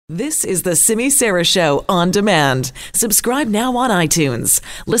This is the Simi Sara Show on demand. Subscribe now on iTunes.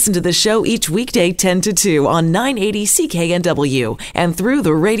 Listen to the show each weekday 10 to 2 on 980 CKNW and through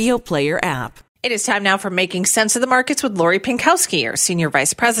the Radio Player app. It is time now for Making Sense of the Markets with Lori Pinkowski, our Senior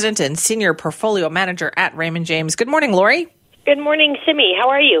Vice President and Senior Portfolio Manager at Raymond James. Good morning, Lori. Good morning, Simi. How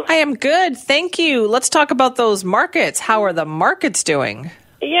are you? I am good. Thank you. Let's talk about those markets. How are the markets doing?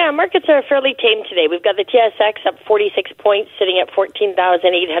 Yeah, markets are fairly tame today. We've got the TSX up 46 points, sitting at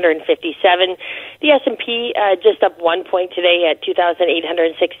 14,857. The S&P just up 1 point today at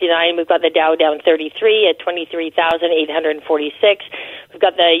 2,869. We've got the Dow down 33 at 23,846. We've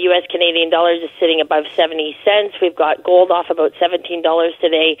got the U.S. Canadian dollar just sitting above 70 cents. We've got gold off about $17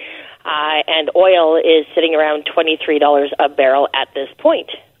 today, and oil is sitting around $23 a barrel at this point.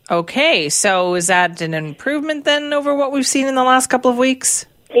 Okay, so is that an improvement then over what we've seen in the last couple of weeks?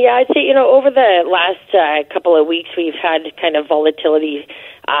 Yeah, I'd say, over the last couple of weeks, we've had kind of volatility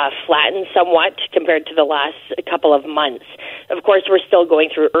flatten somewhat compared to the last couple of months. Of course, we're still going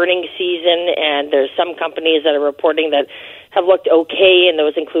through earnings season, and there's some companies that are reporting that have looked okay, and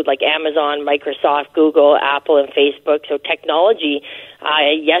those include like Amazon, Microsoft, Google, Apple, and Facebook. So technology,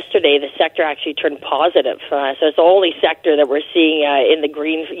 yesterday, the sector actually turned positive. So it's the only sector that we're seeing in the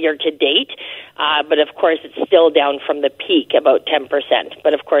green year to date. But of course, it's still down from the peak, about 10%.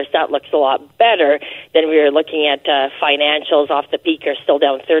 But of course, that looks a lot better than we were looking at. Financials off the peak are still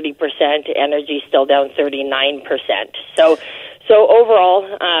down 30%. Energy still down 39%. So overall,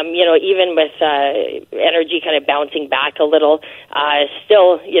 even with energy kind of bouncing back a little,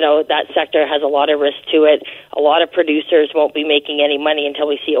 still, that sector has a lot of risk to it. A lot of producers won't be making any money until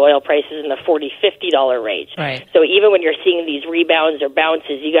we see oil prices in the $40, $50 range. Right. So even when you're seeing these rebounds or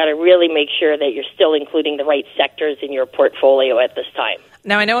bounces, you got to really make sure that you're still including the right sectors in your portfolio at this time.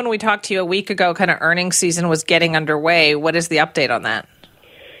 Now, I know when we talked to you a week ago, kind of earnings season was getting underway. What is the update on that?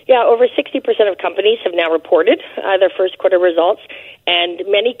 Yeah, over 60% of companies have now reported their first quarter results, and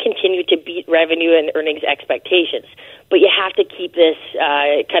many continue to beat revenue and earnings expectations. But you have to keep this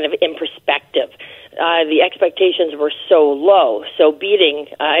kind of in perspective. The expectations were so low, so beating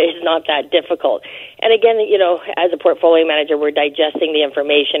is not that difficult. And again, as a portfolio manager, we're digesting the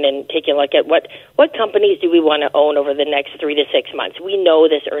information and taking a look at what companies do we want to own over the next 3 to 6 months. We know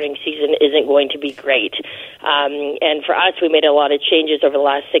this earnings season isn't going to be great. And for us, we made a lot of changes over the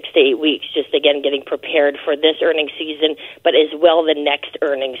last 6 to 8 weeks, just again getting prepared for this earnings season, but as well the next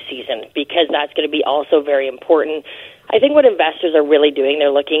earnings season, because that's going to be also very important. I think what investors are really doing,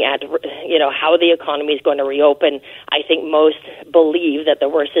 they're looking at, how the economy is going to reopen. I think most believe that the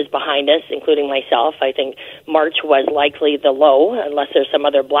worst is behind us, including myself. I think March was likely the low, unless there's some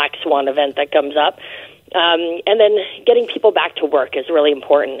other black swan event that comes up. And then getting people back to work is really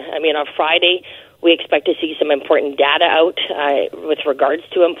important. I mean, on Friday, we expect to see some important data out with regards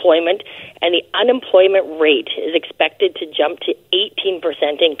to employment, and the unemployment rate is expected to jump to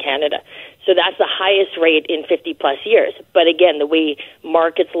 18% in Canada. So that's the highest rate in 50-plus years. But again, the way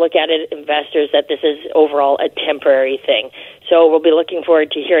markets look at it, investors, that this is overall a temporary thing. So we'll be looking forward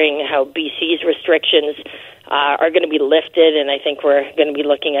to hearing how BC's restrictions are going to be lifted, and I think we're going to be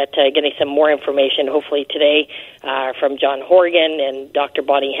looking at getting some more information, hopefully today, from John Horgan and Dr.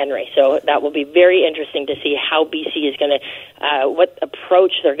 Bonnie Henry. So that will be very interesting to see how BC is going to, what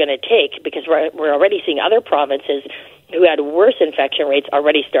approach they're going to take, because we're already seeing other provinces who had worse infection rates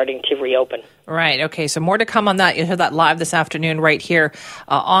already starting to reopen. Right. Okay. So more to come on that. You'll hear that live this afternoon right here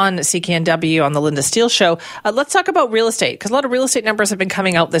on CKNW on the Linda Steele Show. Let's talk about real estate, because a lot of real estate numbers have been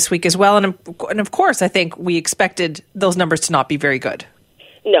coming out this week as well. And of course, I think we expected those numbers to not be very good.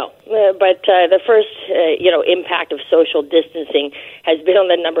 No, but the first, impact of social distancing has been on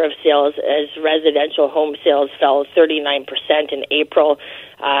the number of sales, as residential home sales fell 39% in April.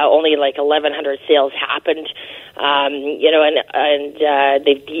 Only like 1,100 sales happened, and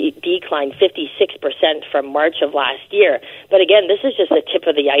they've declined 56% from March of last year. But again, this is just the tip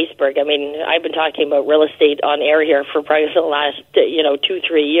of the iceberg. I mean, I've been talking about real estate on air here for probably the last,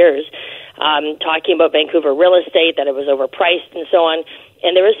 2-3 years, talking about Vancouver real estate, that it was overpriced and so on.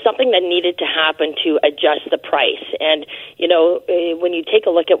 And there is something that needed to happen to adjust the price. And, when you take a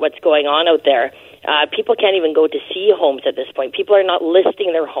look at what's going on out there, people can't even go to see homes at this point. People are not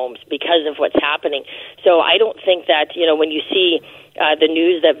listing their homes because of what's happening. So I don't think that, when you see the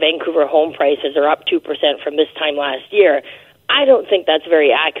news that Vancouver home prices are up 2% from this time last year, I don't think that's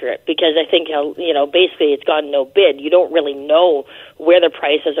very accurate because I think, basically it's gone no bid. You don't really know where the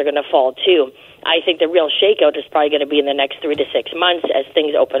prices are going to fall to. I think the real shakeout is probably going to be in the next 3 to 6 months as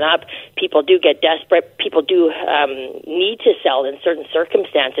things open up. People do get desperate. People do need to sell in certain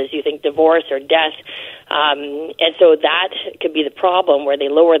circumstances. You think divorce or death. And so that could be the problem where they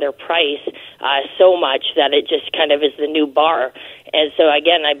lower their price so much that it just kind of is the new bar. And so,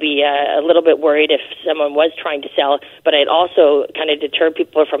 again, I'd be a little bit worried if someone was trying to sell, but I'd also kind of deter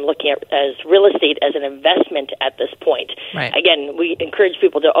people from looking at as real estate as an investment at this point. Right. Again, we encourage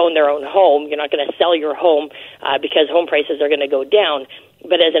people to own their own home. You're not going to sell your home because home prices are going to go down.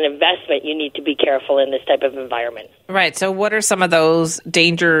 But as an investment, you need to be careful in this type of environment. Right. So what are some of those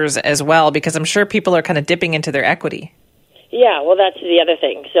dangers as well? Because I'm sure people are kind of dipping into their equity. Yeah, well, that's the other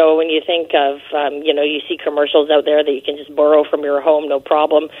thing. So when you think of, you see commercials out there that you can just borrow from your home, no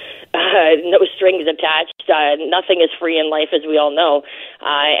problem, no strings attached. Nothing is free in life, as we all know.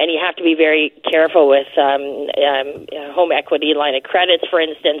 And you have to be very careful with home equity line of credits, for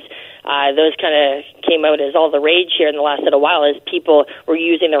instance. Those kind of came out as all the rage here in the last little while as people were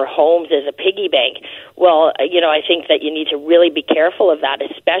using their homes as a piggy bank. Well, I think that you need to really be careful of that,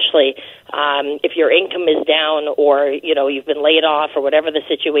 especially if your income is down or, you've been laid off or whatever the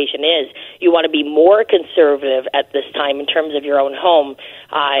situation is. You want to be more conservative at this time in terms of your own home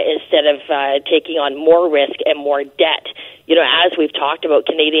instead of taking on more risk and more debt. As we've talked about,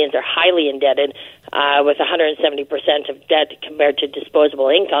 Canadians are highly indebted with 170% of debt compared to disposable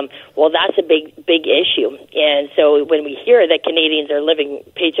income. Well, that's a big issue. And so when we hear that Canadians are living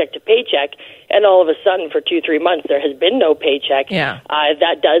paycheck to paycheck, and all of a sudden for 2-3 months there has been no paycheck,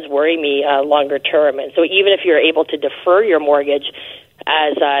 that does worry me longer term. And so even if you're able to defer your mortgage,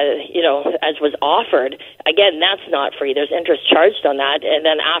 as was offered, again, that's not free. There's interest charged on that, and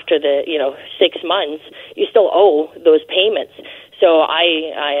then after the 6 months, you still owe those payments. So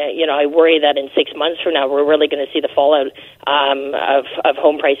I worry that in 6 months from now, we're really going to see the fallout of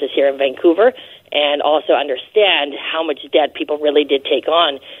home prices here in Vancouver, and also understand how much debt people really did take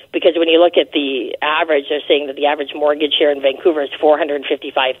on. Because when you look at the average, they're saying that the average mortgage here in Vancouver is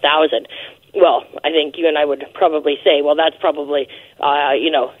 $455,000. Well, I think you and I would probably say, well, that's probably,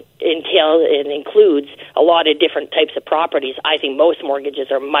 includes a lot of different types of properties. I think most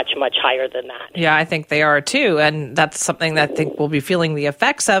mortgages are much, much higher than that. Yeah, I think they are too. And that's something that I think we'll be feeling the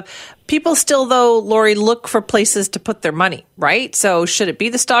effects of. People still, though, Lori, look for places to put their money, right? So should it be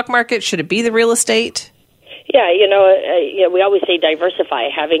the stock market? Should it be the real estate? Yeah, we always say diversify.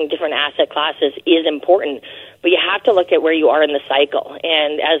 Having different asset classes is important, but you have to look at where you are in the cycle.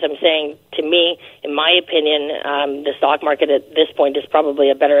 And as I'm saying, to me, in my opinion, the stock market at this point is probably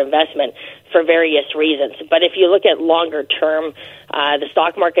a better investment for various reasons. But if you look at longer term, the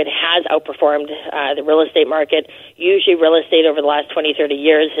stock market has outperformed the real estate market. Usually real estate over the last 20, 30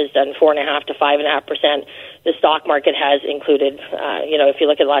 years has done 4.5% to 5.5%. The stock market has included, if you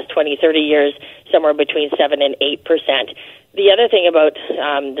look at the last 20, 30 years, somewhere between 7 and 8%. The other thing about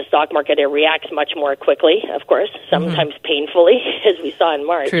the stock market, it reacts much more quickly, of course, sometimes painfully, as we saw in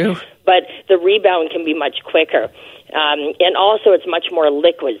March. True. But the rebound can be much quicker. And also it's much more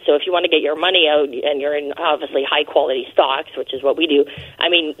liquid. So if you want to get your money out and you're in obviously high-quality stocks, which is what we do,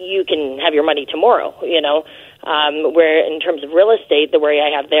 you can have your money tomorrow, where in terms of real estate, the worry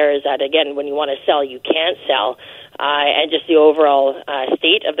I have there is that, again, when you want to sell, you can't sell. And just the overall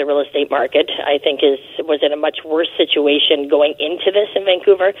state of the real estate market, I think, was in a much worse situation going into this in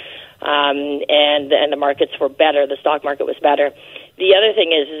Vancouver, and the markets were better. The stock market was better. The other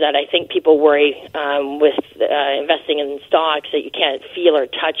thing is that I think people worry with investing in stocks that you can't feel or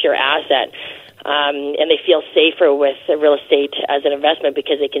touch your asset, and they feel safer with real estate as an investment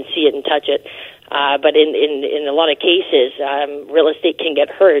because they can see it and touch it. But in a lot of cases, real estate can get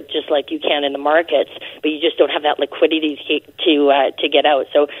hurt just like you can in the markets, but you just don't have that liquidity to get out.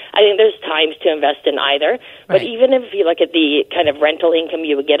 So I think there's times to invest in either. Right. But even if you look at the kind of rental income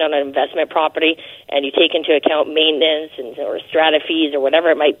you would get on an investment property and you take into account maintenance or strata fees or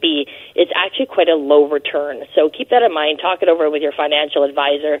whatever it might be, it's actually quite a low return. So keep that in mind. Talk it over with your financial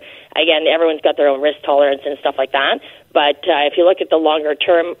advisor. Again, everyone's got their own risk tolerance and stuff like that. But if you look at the longer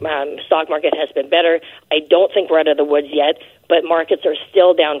term, stock market has been better. I don't think we're out of the woods yet, but markets are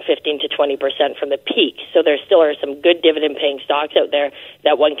still down 15 to 20% from the peak. So there still are some good dividend-paying stocks out there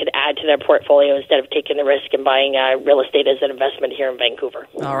that one could add to their portfolio instead of taking the risk and buying real estate as an investment here in Vancouver.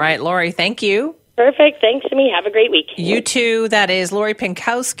 All right, Lori, thank you. Perfect. Thanks to me. Have a great week. You too. That is Lori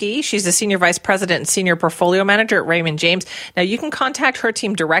Pinkowski. She's the Senior Vice President and Senior Portfolio Manager at Raymond James. Now, you can contact her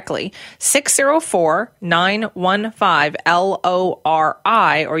team directly,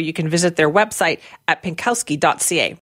 604-915-LORI, or you can visit their website at pinkowski.ca.